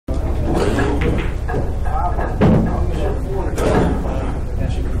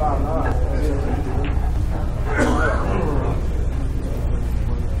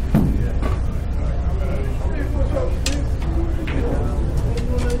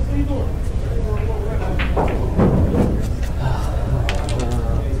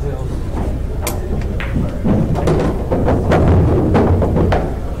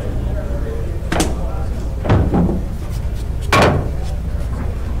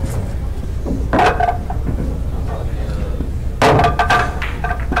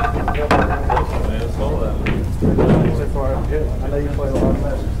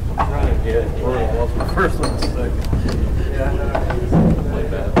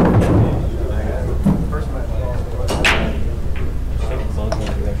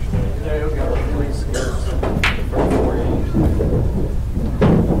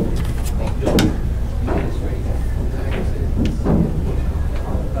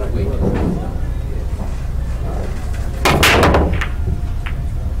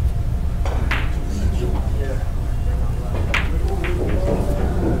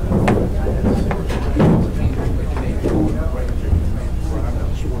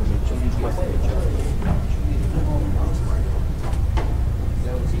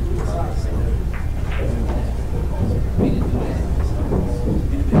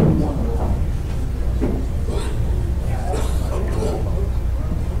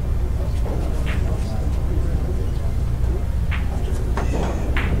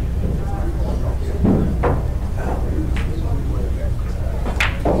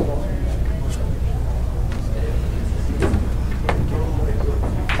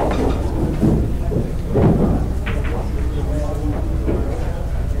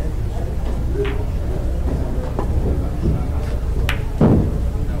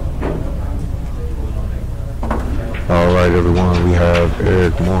Everyone, we have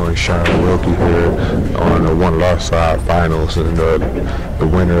Eric Moore and Shaun Wilkie here on the one-loss side finals, and the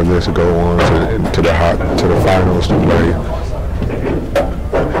winner of this go on to the finals to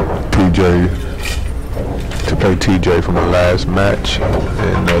play TJ from the last match,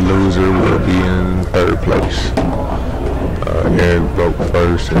 and the loser will be in third place. Eric broke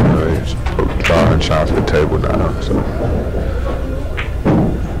first, and he's drawing shots at the table now. So.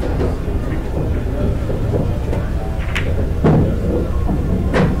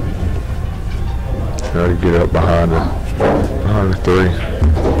 Try to get up behind the three.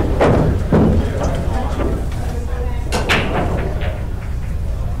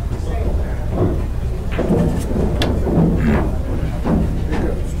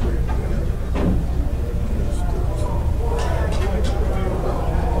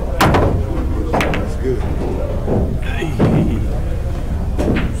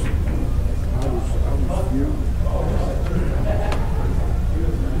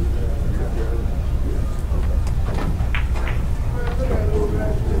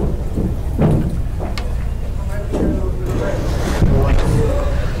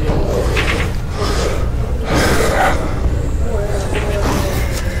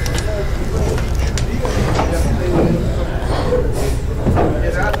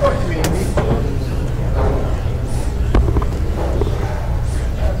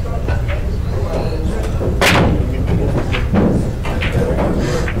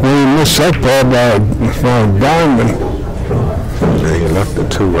 Up there by diamond. Yeah, he left the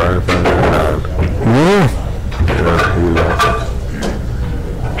two right in front of the nine. Yeah? Yeah, he left it.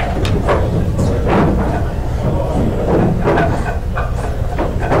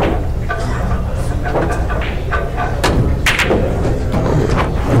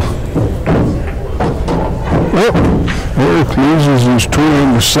 Oh, Eric loses his two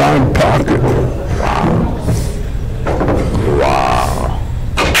in the side pocket.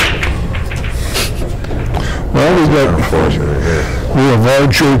 We have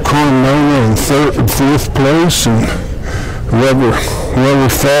R.J. Cornell in fourth place, and whoever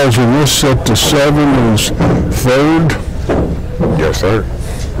falls in this set to 7 is third. Yes, sir.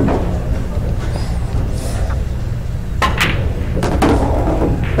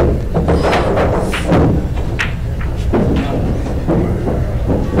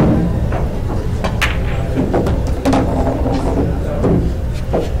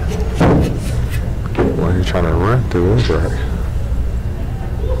 Why are you trying to run through this right?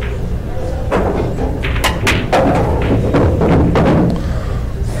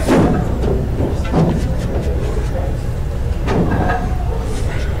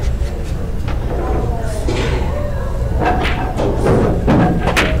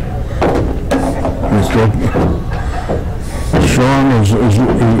 Shaun is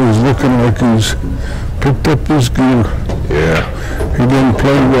looking like he's picked up his gear. Yeah. He didn't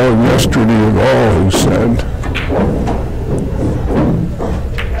play well yesterday at all, he said.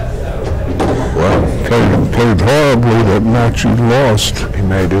 Well, played horribly that match he lost. He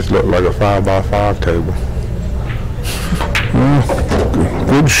made this look like a 5x5 table.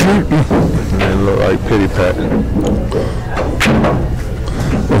 Good shooting. They look like pity patting.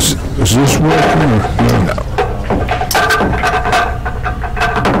 Is this working? No.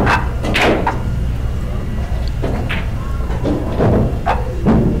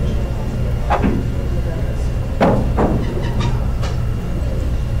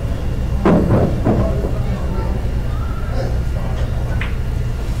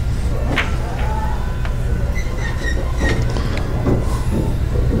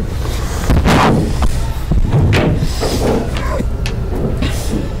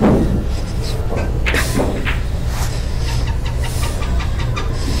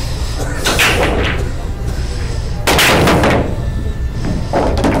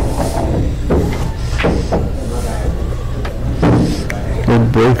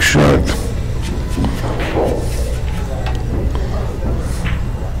 Good break shot.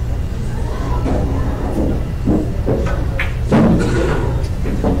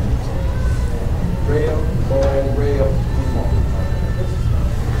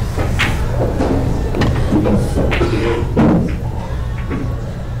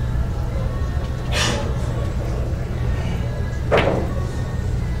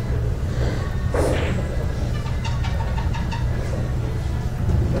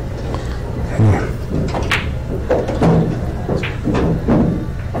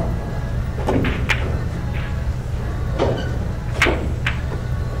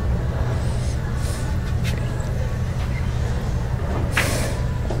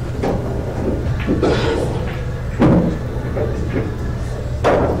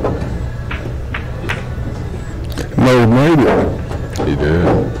 No, made it. He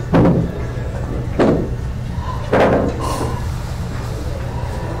did.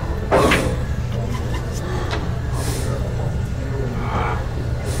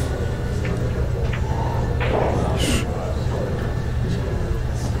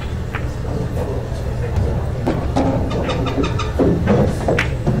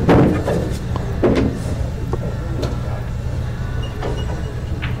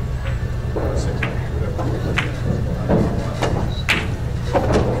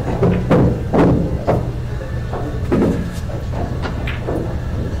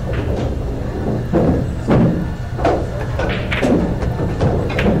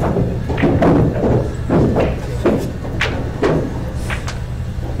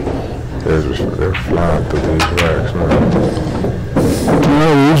 They're flying through these racks now. No,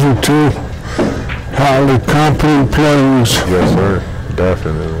 these are two highly competent players. Yes, sir.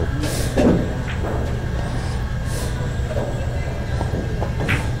 Definitely.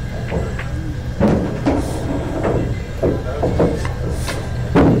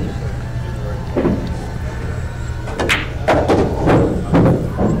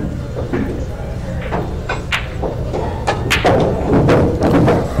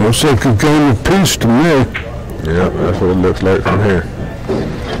 Looks like a game of peace to me. Yeah, that's what it looks like from here.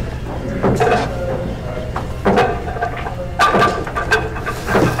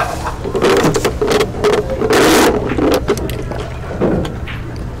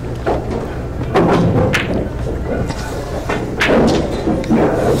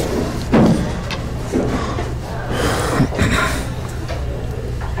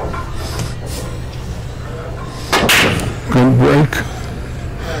 Good break.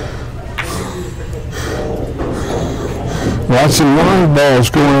 Lots of long balls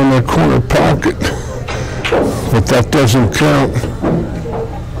going in their corner pocket, but that doesn't count.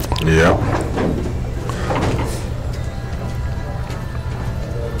 Yeah.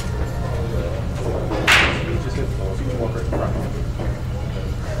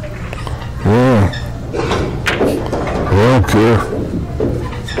 Yeah. I don't care.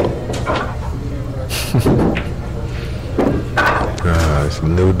 It's a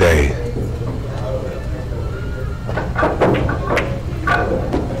new day.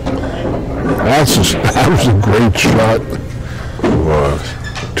 That was a great shot. It was.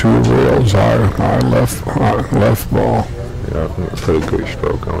 2 rails, high left ball. Yeah, put a good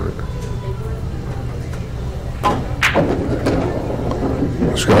stroke on it.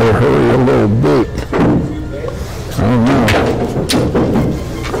 It's got to hurry a little bit. I don't know.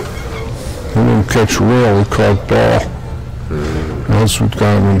 He didn't catch rail, he caught ball. That's what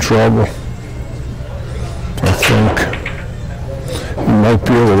got him in trouble. I think. He might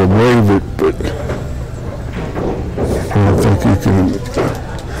be able to wave it, but I don't think he can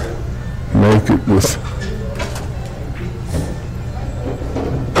make it with.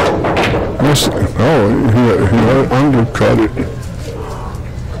 Yes, he undercut it.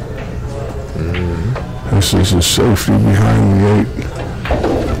 This is a safety behind the 8.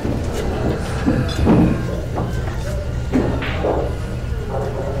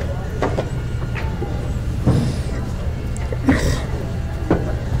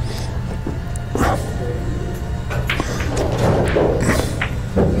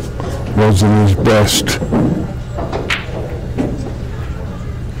 wasn't his best.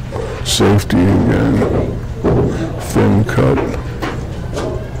 Safety again. Thin cut.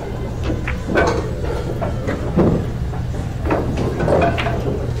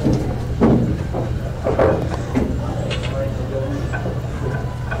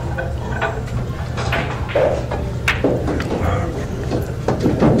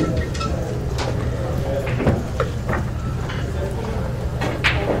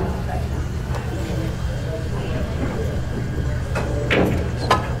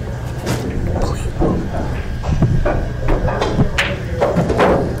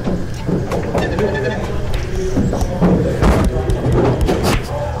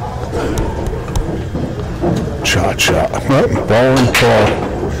 Cha-cha. Ball and paw.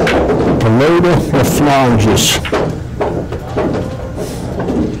 Pelota or flanges.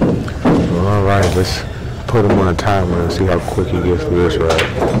 All right, let's put him on a timer and see how quick he gets through this ride.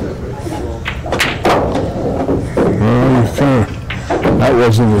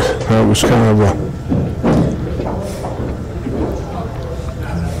 That was kind of a...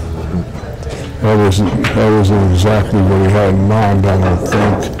 That wasn't exactly what he had in mind, I don't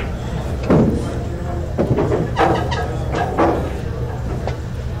think.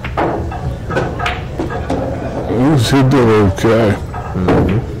 He did okay.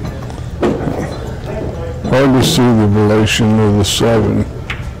 Hard to see the relation of the 7.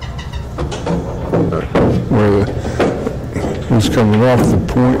 Where he's coming off the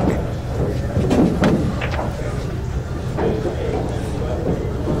point.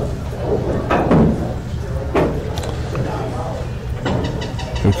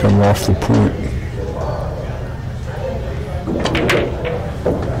 They come off the point.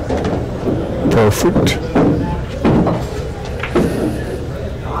 Perfect.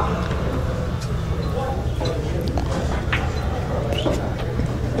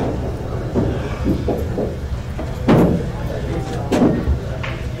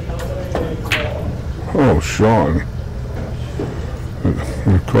 Oh, Shaun.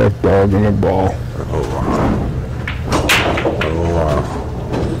 We caught dog in a ball. Oh, wow. Oh, wow.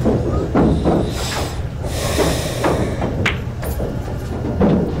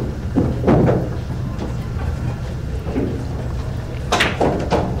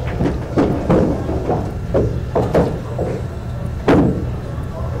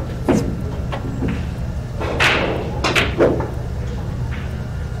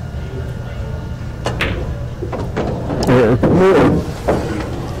 More.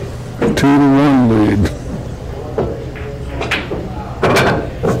 2-1 lead.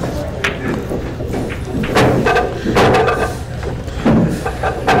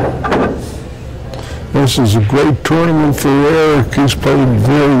 This is a great tournament for Eric. He's played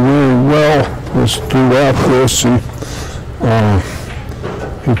very, very well throughout this.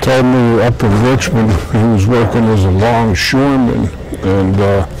 He told me up in Richmond he was working as a longshoreman, and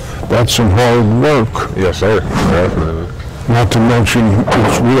that's some hard work. Yes, sir. Definitely. Not to mention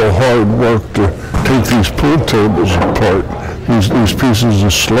it's real hard work to take these pool tables apart. These pieces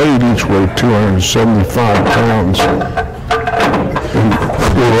of slate each weigh 275 pounds. And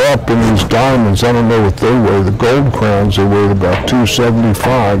they're up in these diamonds. I don't know what they weigh. The gold crowns, they weighed about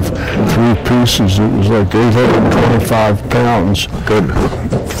 275. 3 pieces, it was like 825 pounds. Good.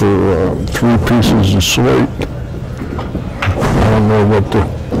 For 3 pieces of slate. I don't know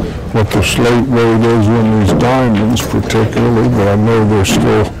what the slate weight is on these diamonds particularly, but I know they're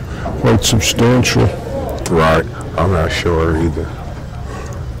still quite substantial. Right. I'm not sure either.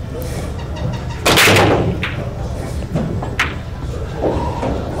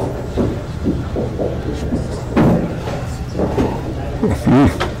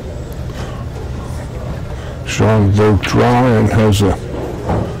 Shaun very dry and has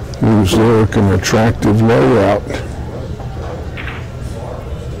like an attractive layout.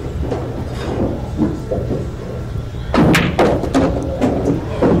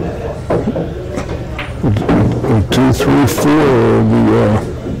 The 2, 3, 4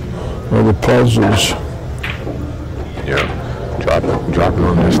 are the puzzles. Yeah, dropping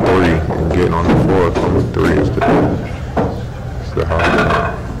on this 3 and getting on the 4th on the 3 is the hard one.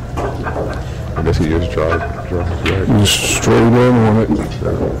 I guess he just drives right. Just straight in on it.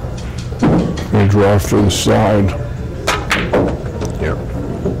 And drive to the side. Yep.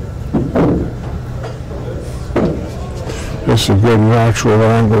 That's a good natural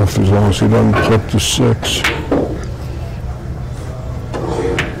angle as long as he doesn't clip the 6.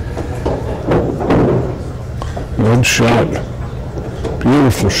 Good shot.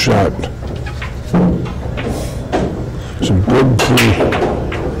 Beautiful shot. Some good pool.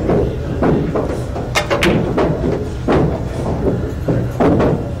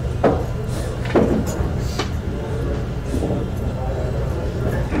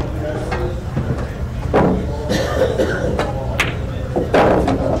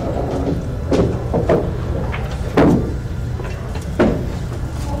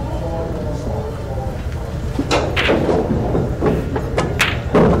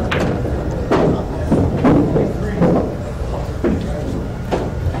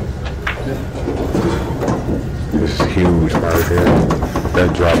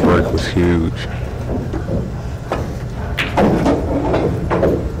 huge.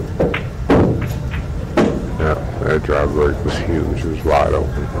 Yeah, that drive break was huge. It was wide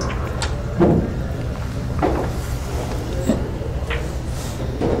open.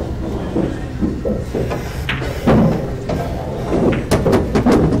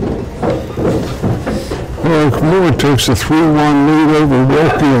 Kamui takes a 3-1 lead over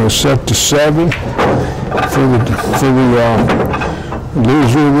Wilkie in a set to 7. For the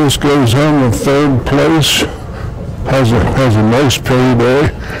loser, this goes home in 3rd place. Has a nice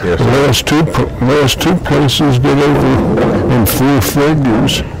payday. Yes, the last two places get over in 4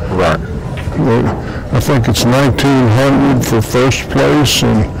 figures. Right. I think it's $1,900 for first place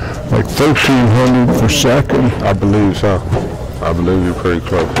and like $1,300 for second. I believe so. I believe you're pretty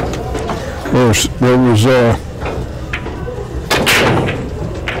close. There was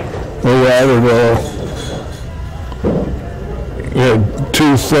they added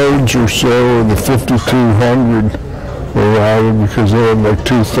two-thirds or so of the 5,200 were added because they had like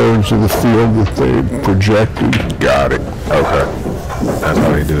 2/3 of the field that they projected. Got it. Okay. That's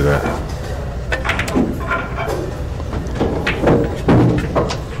how they do that.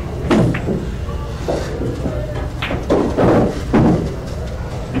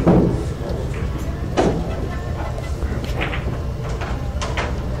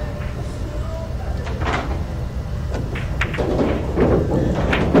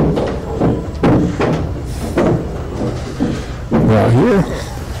 Now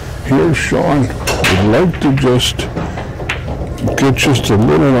here's Shaun. Would like to just get just a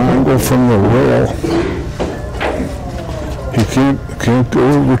little angle from the rail. He can't go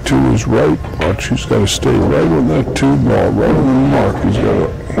over to his right watch. He's got to stay right on that 2 ball, right on the mark. He's got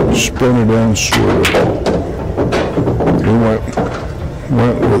to spin it in sort of. He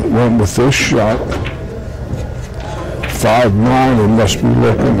went with this shot. 5-9 he must be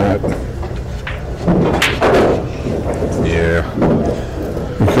looking at. Yeah.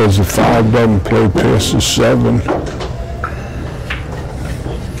 Because the 5 doesn't play past the 7.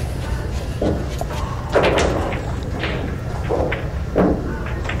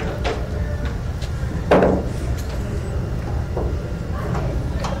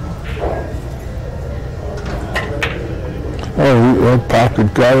 Oh, that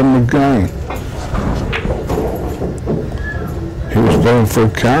pocket got him again. He was going for a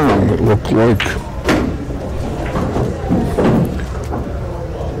carom, it looked like.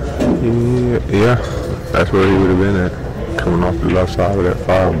 Yeah, that's where he would have been at, coming off the left side of that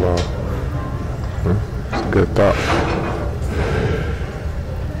 5 ball. It's a good thought.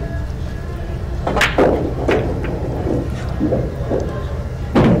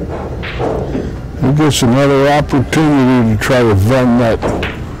 He gets another opportunity to try to run that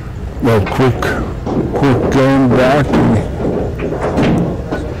quick game back.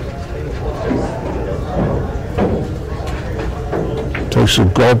 Takes a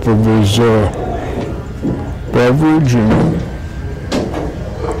gulp of his beverage, and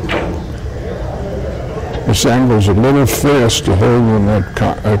this angle's a little fast to hold on that.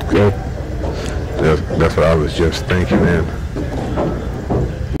 That's what I was just thinking, man.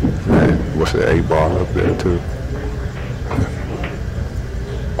 What's the 8 ball up there too?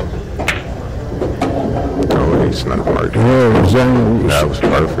 Oh, he's not right. Yeah, that was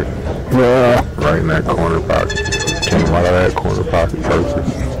perfect. Yeah. Right in that corner pocket. Came out of that corner pocket perfect.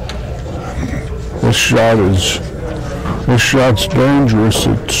 This shot's dangerous.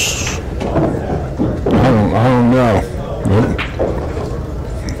 It's I don't know.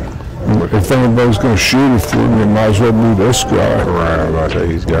 If anybody's going to shoot it for him, you might as well be this guy. Right, I was about to say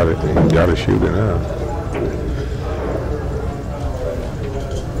he's got to shoot it now.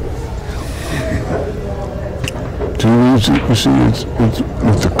 Too easy. You see, it's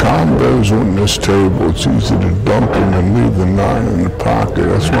with the combos on this table, it's easy to dump in and leave the 9 in the pocket.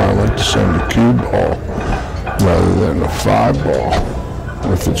 That's why I like to send a cue ball rather than a 5 ball.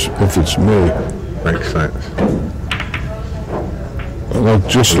 If it's me. Makes sense. Like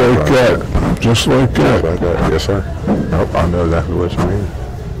just like that. Just like that. Just like that. Yes, sir. Nope, I know exactly what you mean.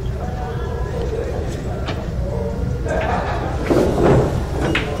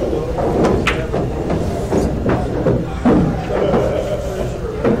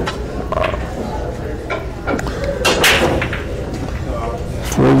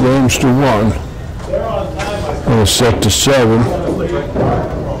 Four games to 1. And a set to 7.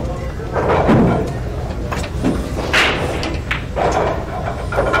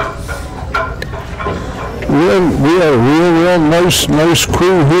 We had a real nice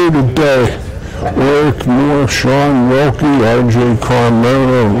crew here today. Eric, Moore, Shaun, Wilkie, RJ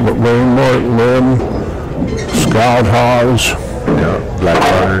Carmona, Raymart, Lynn, Scott Hawes. Yeah, Black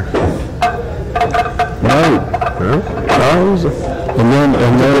Fire. Right. Yeah.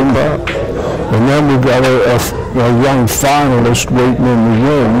 And then we got a young finalist waiting in the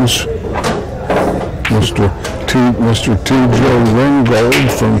wings, Mr. T.J.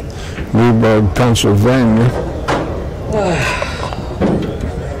 Ringgold from Newburgh, Pennsylvania.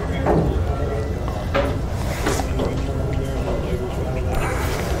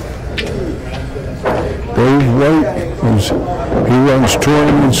 Dave White, he runs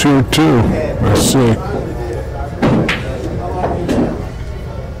tournaments here too. Let's see.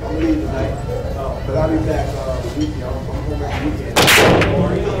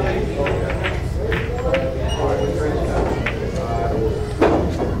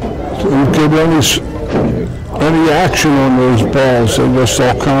 Didn't get any action on those balls. They just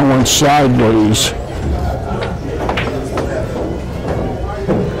all kind of went sideways.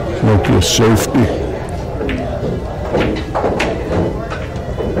 Might be a safety.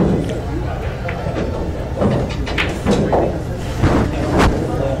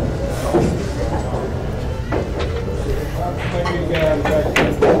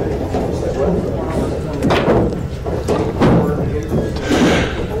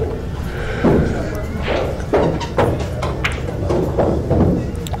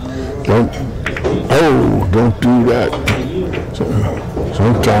 Don't do that.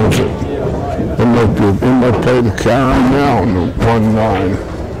 Sometimes it might play the carry now in the 1-9.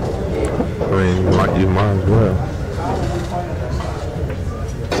 I mean, you might as well.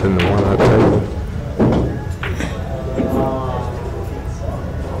 It's in the one-out table.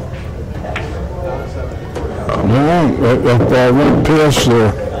 No, that ball went past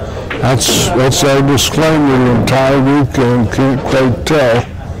there. That's our disclaimer the entire weekend. Can't quite tell.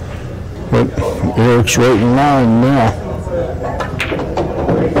 But Eric's right in line now.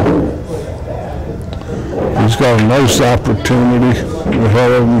 He's got a nice opportunity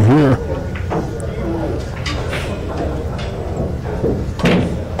ahead of him here.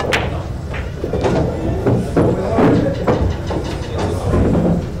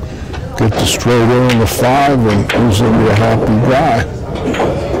 Get the straight in on the 5 and he's going to be a happy guy.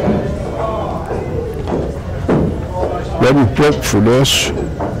 Ready pick for this.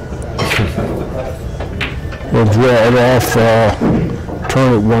 We'll draw it off,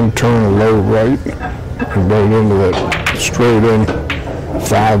 turn it one turn low right, and right into that straight in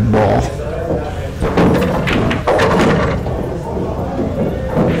 5 ball.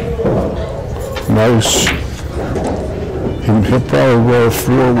 Nice. He'll probably roll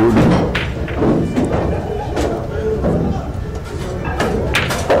forward.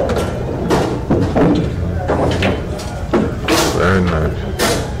 Very nice.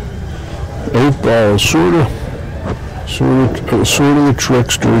 8 ball, sort of the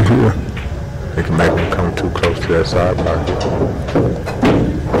trickster here. They can make him come too close to that side pocket.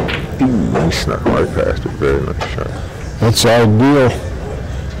 He snuck right past it. Very nice shot. That's ideal.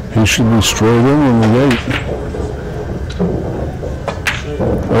 He should be straight in the 8.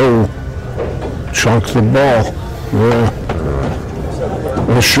 Oh, chunked the ball. Yeah.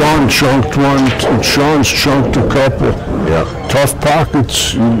 Well, Shaun chunked one. Shaun's chunked a couple. Yeah. Tough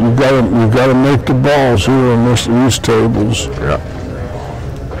pockets. You gotta make the balls here on these tables. Yeah.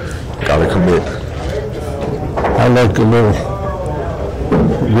 Gotta commit. I like a little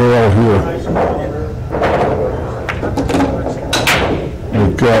girl here.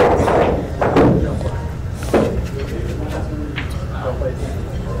 Look out.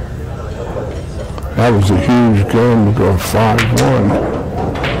 That was a huge game to go 5-1.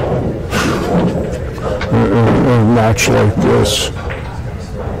 In a match like this.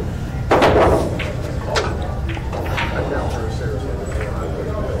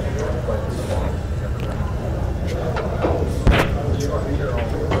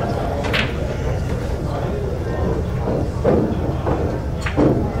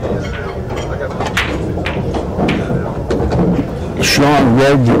 Shaun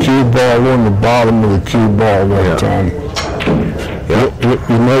read the cue ball on the bottom of the cue ball that time.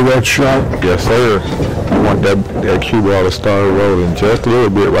 You know that shot? Yes, sir. I want that cue ball to start rolling just a little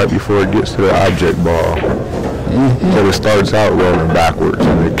bit right before it gets to the object ball. So it starts out rolling backwards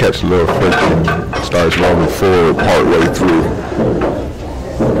and it catches a little friction, starts rolling forward part way through.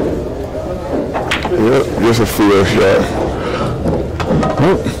 Yep, just a feel shot.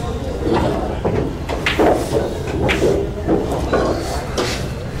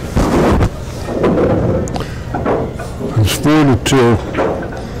 It's 4-2.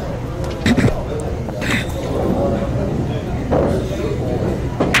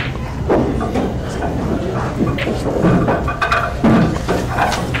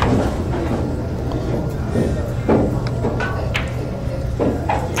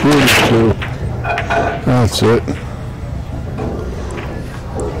 That's it.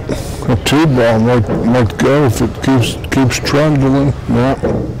 A 2-ball might go if it keeps trundling. Yeah.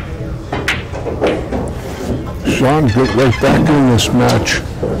 Shaun get right back in this match.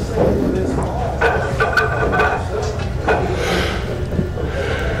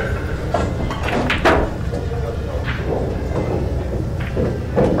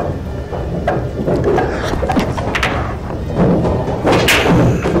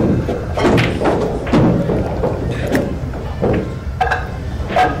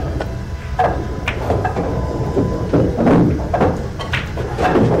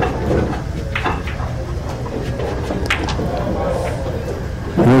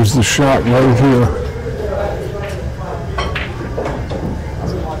 Here's the shot right here.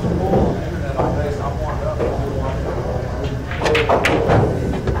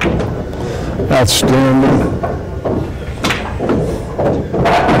 Outstanding.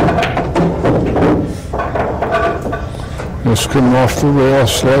 Just come off the rail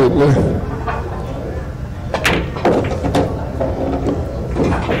slightly.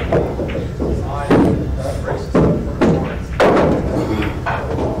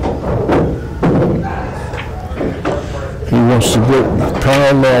 Wants to get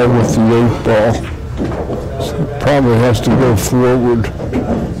parallel with the 8-ball. So probably has to go forward,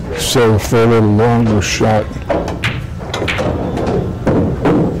 so for a little longer shot.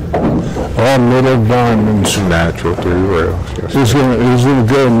 All middle diamonds. Natural 3 rails. Yes. He's gonna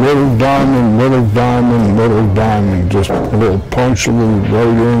go middle diamond, middle diamond, middle diamond. Just a little punch, a little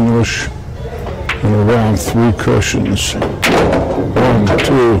right English, and around 3 cushions. 1,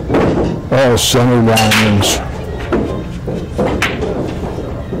 2, all center diamonds.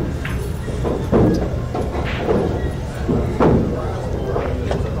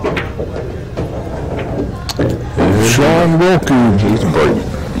 Shaun Wilkie. He's great.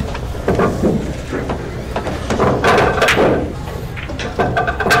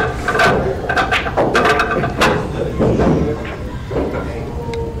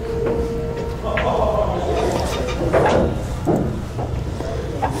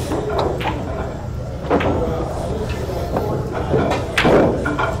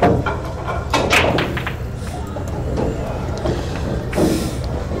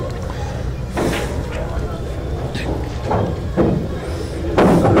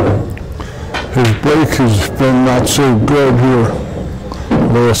 His break has been not so good here.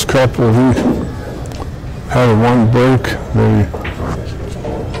 Last couple, he had 1 break. They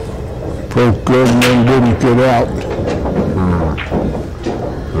broke good and then didn't get out.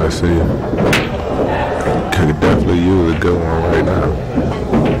 Let's see. Could definitely use a good one right now.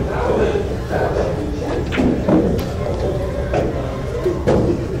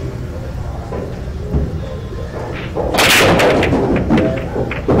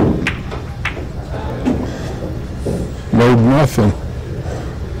 Made nothing.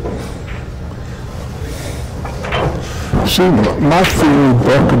 See, my theory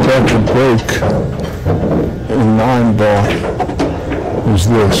about the break in 9-ball is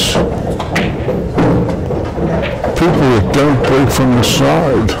this. People that don't break from the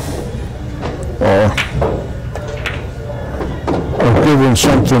side are giving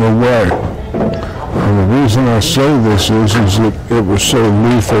something away. And the reason I say this is that it was so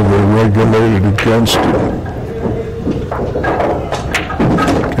lethal they regulated against it.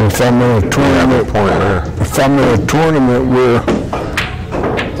 If I'm in a tournament, where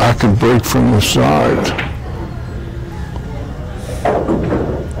I can break from the side,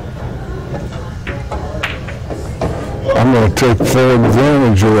 I'm going to take full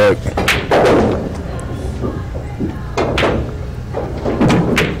advantage of that.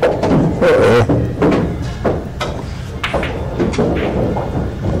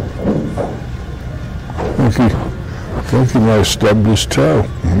 I think he might have stubbed his toe.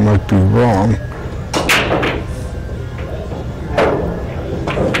 I might be wrong.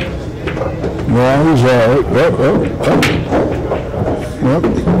 No, he's all right.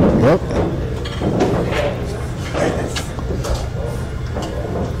 Up.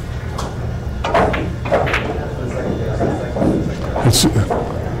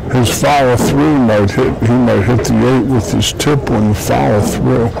 His follow through might hit. He might hit the 8 with his tip when he follow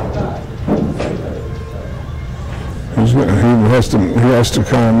through. He has to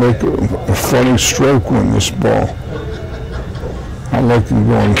kind of make a funny stroke on this ball. I like him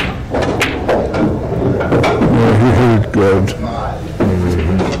going. Yeah, he hit it good.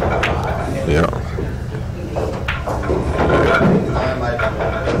 Yeah.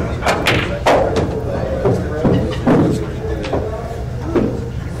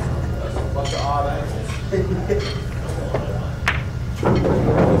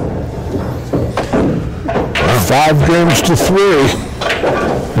 5 games to 3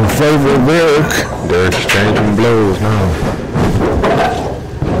 in favor of Eric. They're exchanging blows now.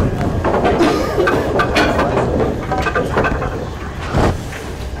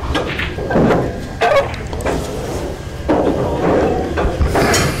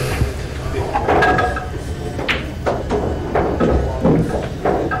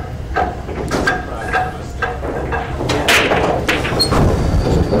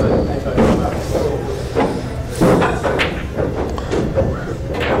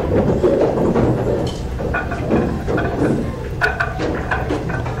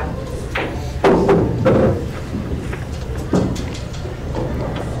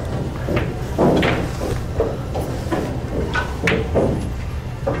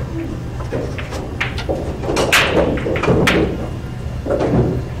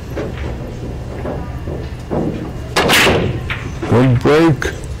 Good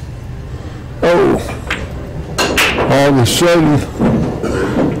break. Oh, all of a sudden,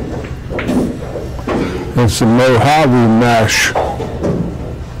 it's a Mojave mash.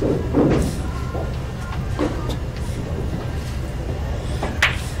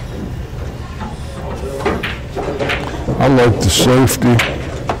 I like the safety.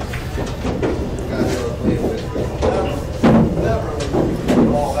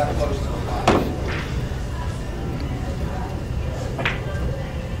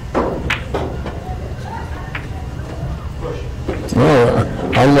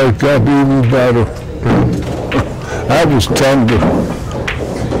 I like that even better. That was tender.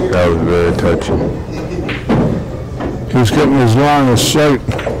 That was very touching. He's getting his line of sight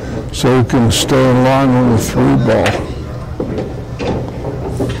so he can stay in line on the 3 ball.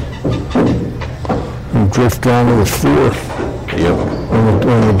 And drift down to the 4. Yep.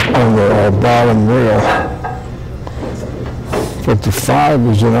 On the bottom rail. But the 5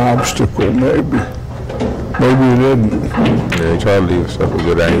 is an obstacle, maybe. Maybe it didn't. Yeah, he tried to leave himself a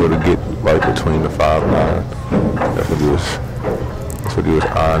good angle to get right between the 5 line. That's what he was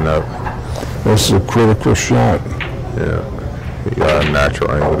eyeing up. This is a critical shot. Yeah. He got a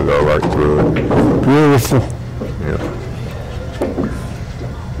natural angle to go right through it. Beautiful. Yeah.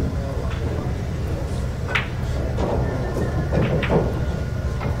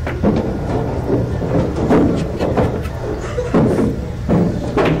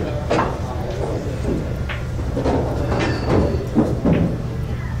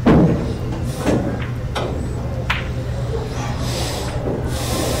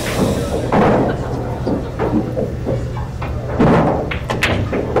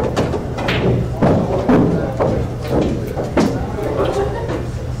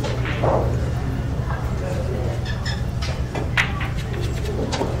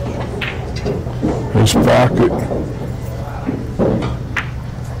 His pocket.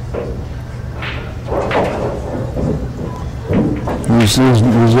 He's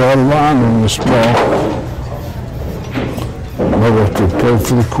out of line on this ball. I'll have to play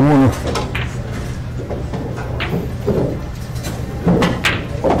for the corner.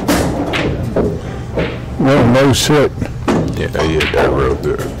 Well, nice hit. Yeah, he hit that real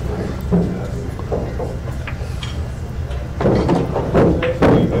good.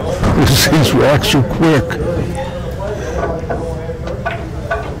 These rocks are quick.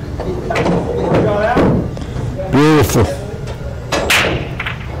 Beautiful.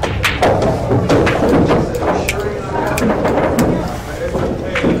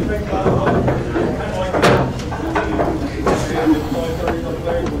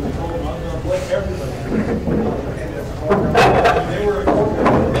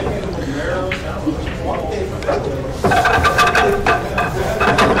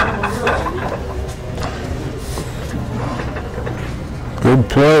 Good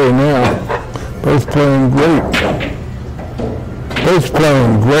play now. Both playing great. Both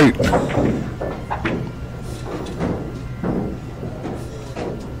playing great.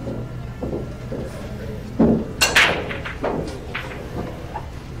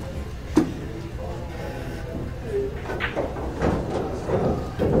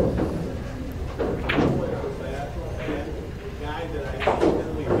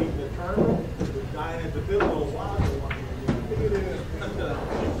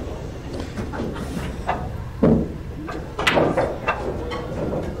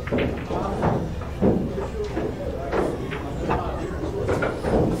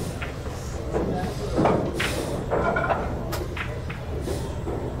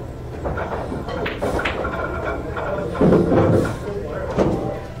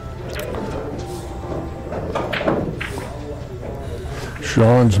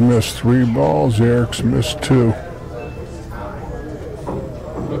 Shaun's missed 3 balls, Eric's missed 2.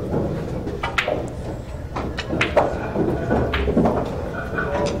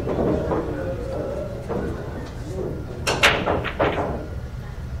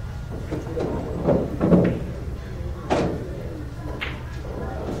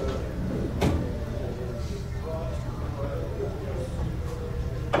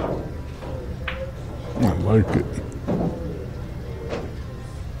 like it.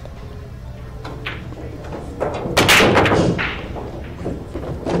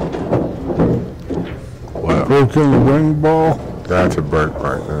 Wow. Broken ring ball. That's a break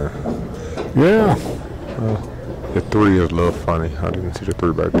right there. Yeah. The 3 is a little funny. I didn't see the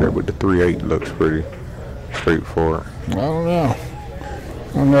 3 back there, but the 3-8 looks pretty straightforward. I don't know.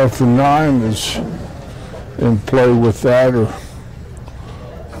 I don't know if the 9 is in play with that or.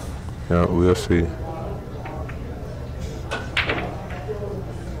 Yeah, we'll see.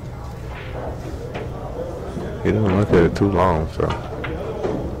 He didn't look at it too long, so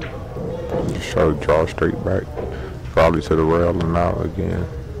just try to draw straight back, probably to the rail and out again.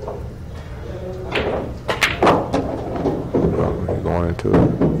 Well, he's going into it.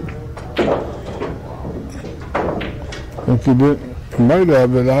 I think he did. He might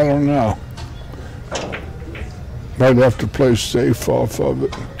have it. I don't know. Might have to play safe off of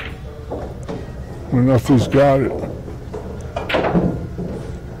it. I don't know if he's got it.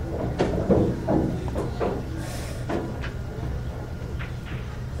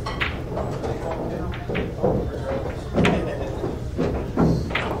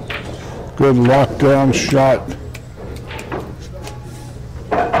 Good lockdown shot.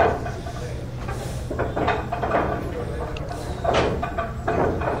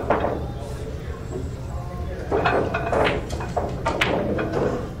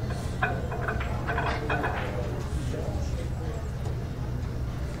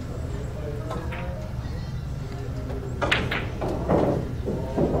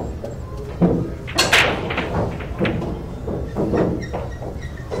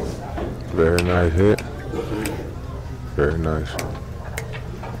 Very nice hit. Very nice.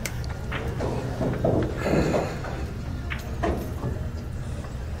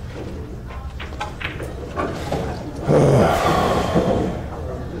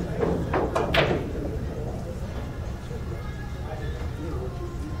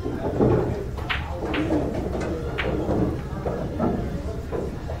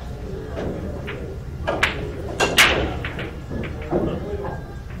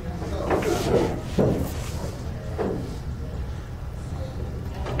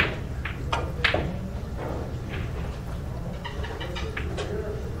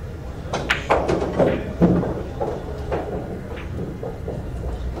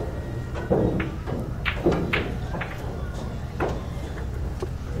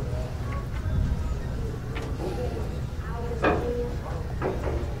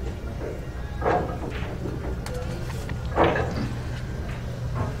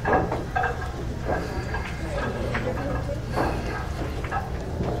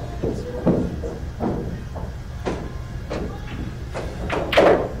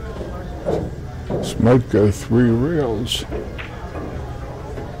 This might go 3 reels.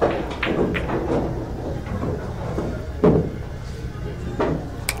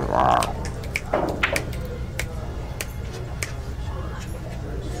 Wow.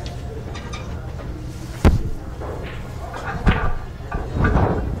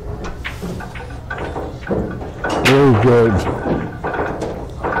 Very good.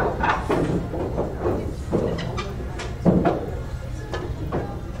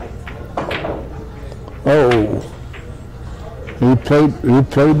 Oh, he played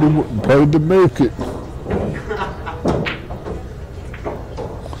to make it.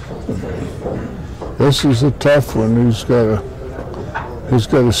 This is a tough one. He's got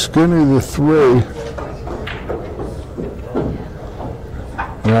to skinny the 3.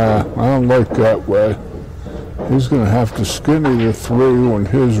 Nah, I don't like that way. He's going to have to skinny the 3 on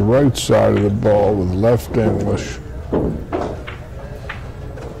his right side of the ball with left English.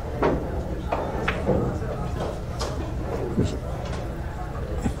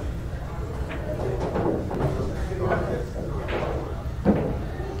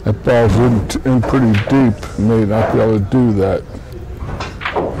 That ball's in pretty deep. May not be able to do that.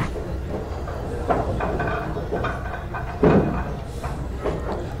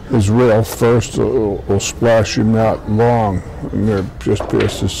 His rail first will splash him out long, and they're just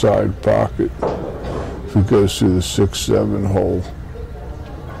past the side pocket if he goes through the 6-7 hole.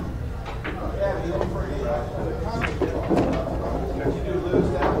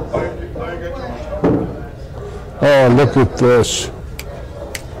 Oh, look at this.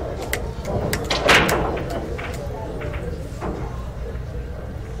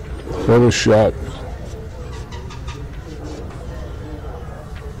 What a shot.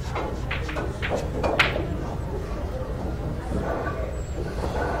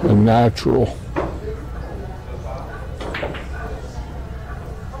 A natural.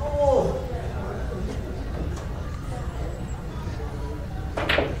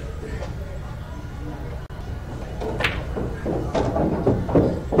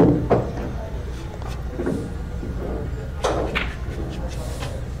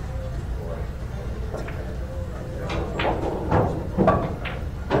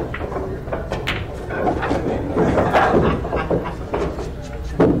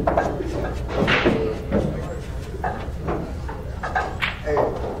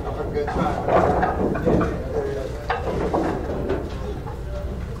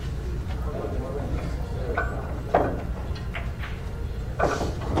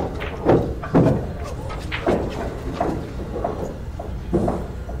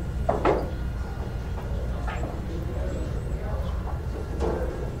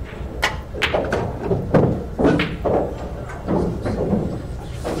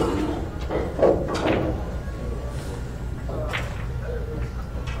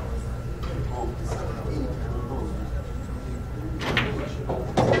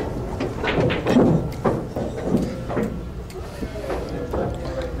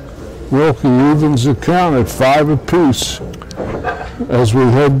 Wilkie evens the count at 5 apiece. As we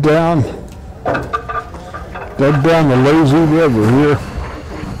head down the lazy river here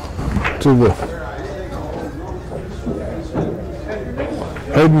to the,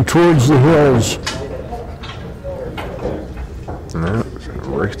 heading towards the hills. No, it's a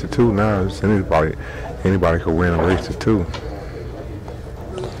race to 2 now. It's anybody could win a race to 2.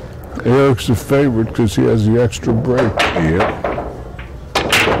 Eric's the favorite because he has the extra break. Yep.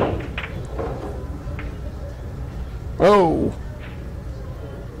 Oh.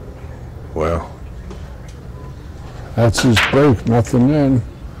 Well. That's his break, nothing in.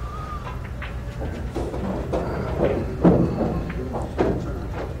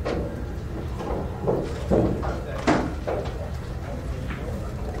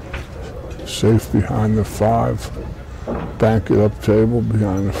 Safe behind the 5. Bank it up table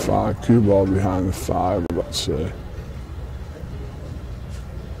behind the 5. Cue ball behind the 5, let's say.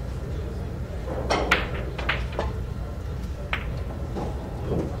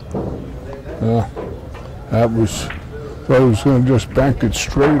 Thought I was going to just bank it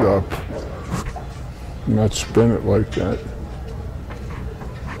straight up, not spin it like that.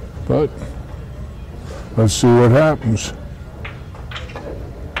 But let's see what happens.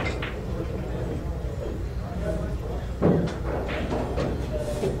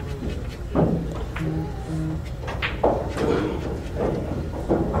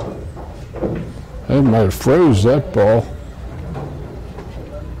 They might have froze that ball.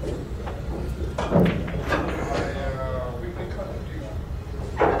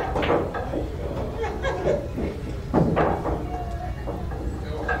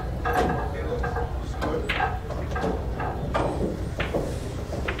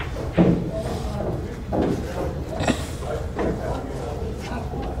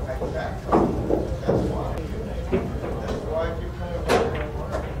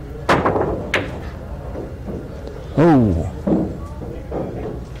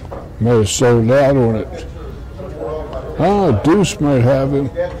 Might have sold out on it. Ah, deuce might have him.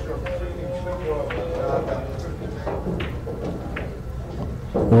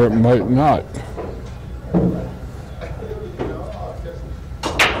 Or it might not.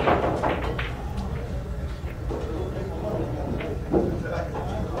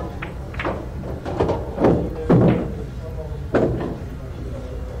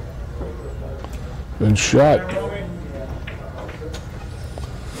 Been shot.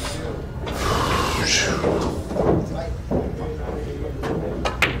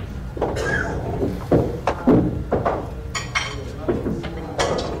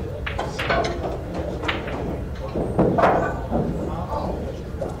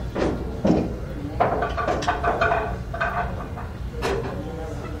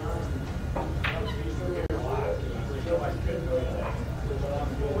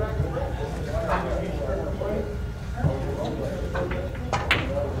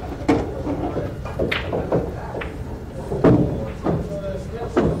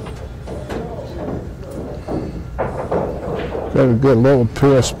 Got to get a little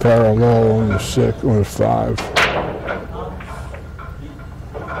pass parallel on the 6 or the 5.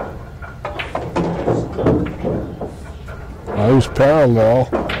 He's parallel.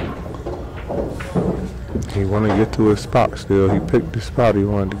 He wanted to get to his spot still. He picked the spot he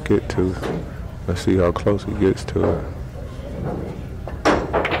wanted to get to. Let's see how close he gets to it.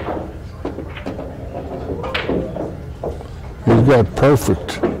 He's got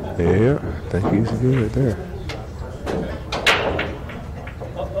perfect. Yeah, I think he's good there.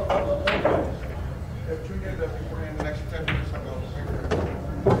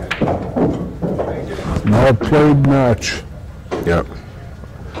 Well-played match. Yep.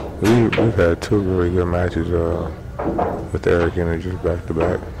 We've had 2 really good matches with Eric and just back to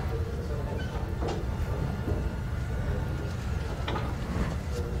back.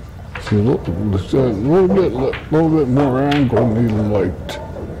 See, a little bit more angle needed liked.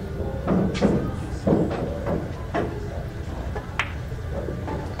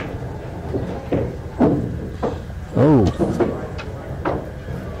 Oh.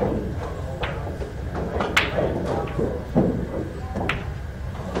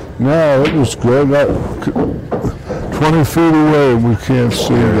 No, it was good. 20 feet away, we can't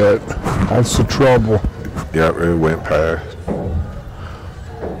see that. That's the trouble. Yep, it went past.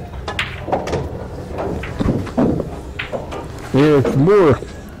 Eric Moore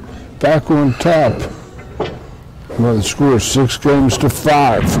back on top. Well, the score is 6 games to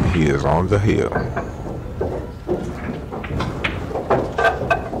 5. He is on the hill.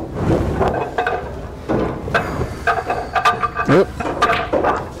 Yep.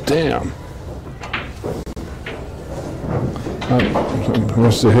 Damn.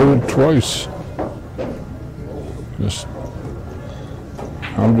 Must have hit it twice.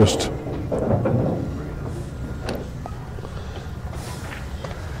 I'm just.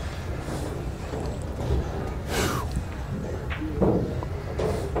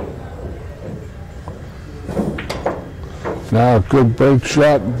 Now a good break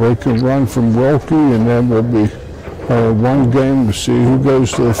shot, break and run from Wilkie, and then we'll be one game to see who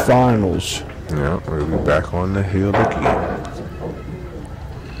goes to the finals. Yeah, we'll be back on the hill again.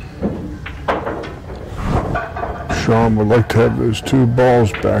 Shaun would like to have those 2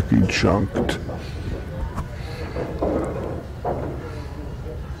 balls back he chunked.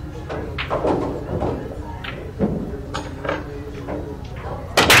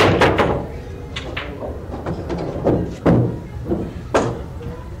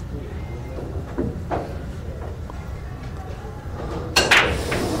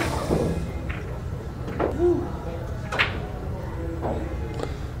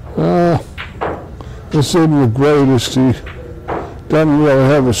 This isn't the greatest. He doesn't really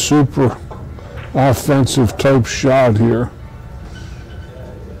have a super offensive type shot here.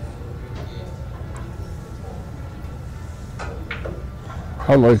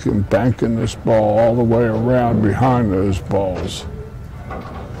 I like him banking this ball all the way around behind those balls.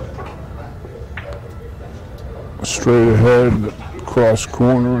 Straight ahead, cross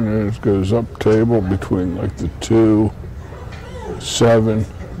corner, and it goes up table between like the 2, 7,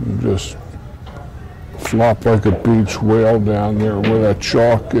 and just flop like a beach whale down there where that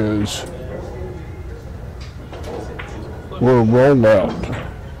chalk is. We're a rollout.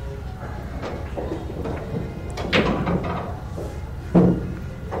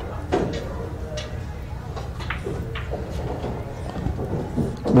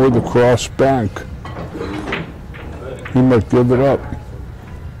 Or the cross bank. He might give it up.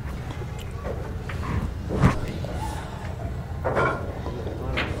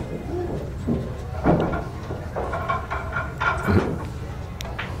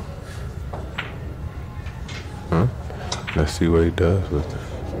 Let's see what he does with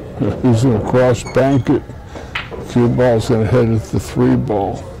it. He's going to cross bank it. Cue ball's going to head at the 3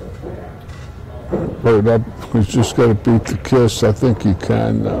 ball. Right up. He's just got to beat the kiss. I think he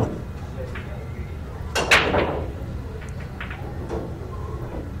can now.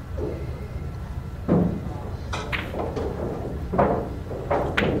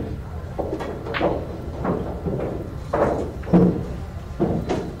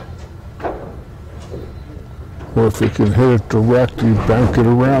 Or if he can hit it direct, he'd bank it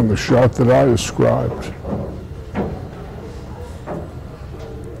around the shot that I described.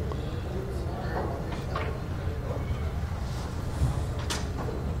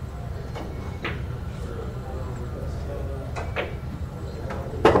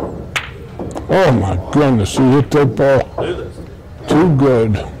 Oh my goodness, he hit that ball too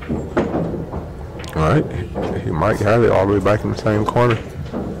good. All right, he might have it all the way back in the same corner.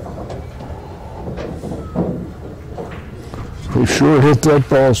 He sure hit that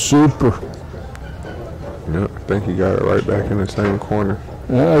ball super. Yep, I think he got it right back in the same corner.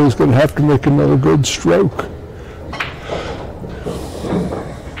 Yeah, he's going to have to make another good stroke.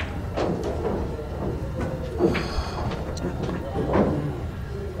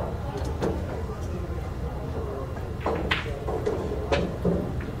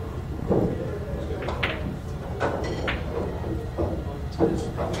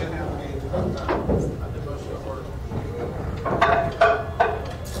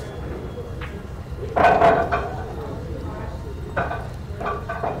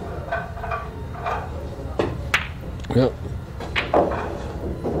 Yep.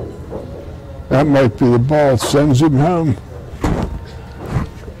 That might be the ball that sends him home.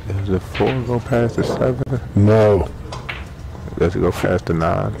 Does the 4 go past the 7? No. Does it go past the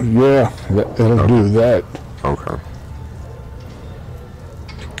 9? Yeah, it'll do that. Okay.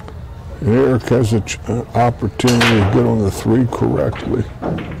 Eric has an opportunity to get on the 3 correctly.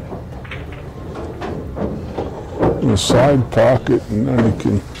 In the side pocket, and then he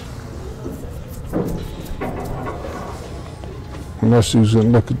can. Unless he's going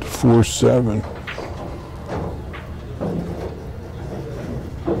to look at the 4-7.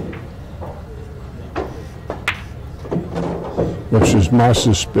 Which is my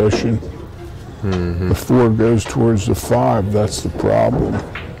suspicion. Mm-hmm. The 4 goes towards the 5, that's the problem.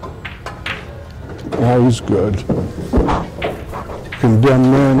 Oh, he's good. Condemned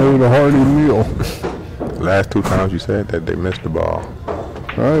man ate a hearty meal. Last 2 times you said that they missed the ball.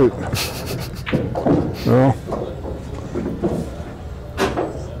 Right. Well.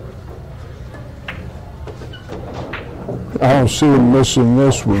 I don't see him missing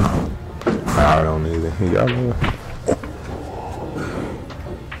this one. I don't either. He got one.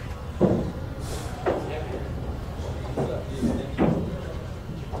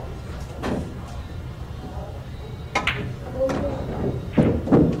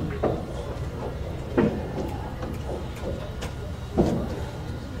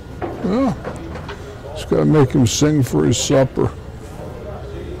 Well, it's got to make him sing for his supper.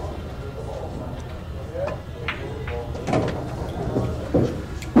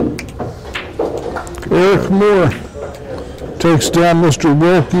 Eric Moore takes down Mr.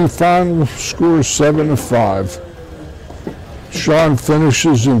 Wilkie. Final score 7-5. Shaun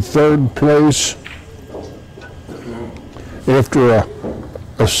finishes in third place after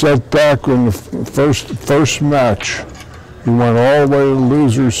a setback in the first match. He went all the way to the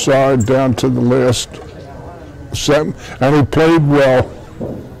loser's side down to the last set, and he played well.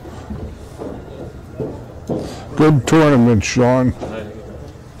 Good tournament, Shaun.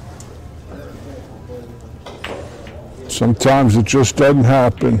 Sometimes it just doesn't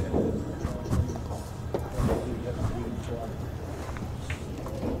happen.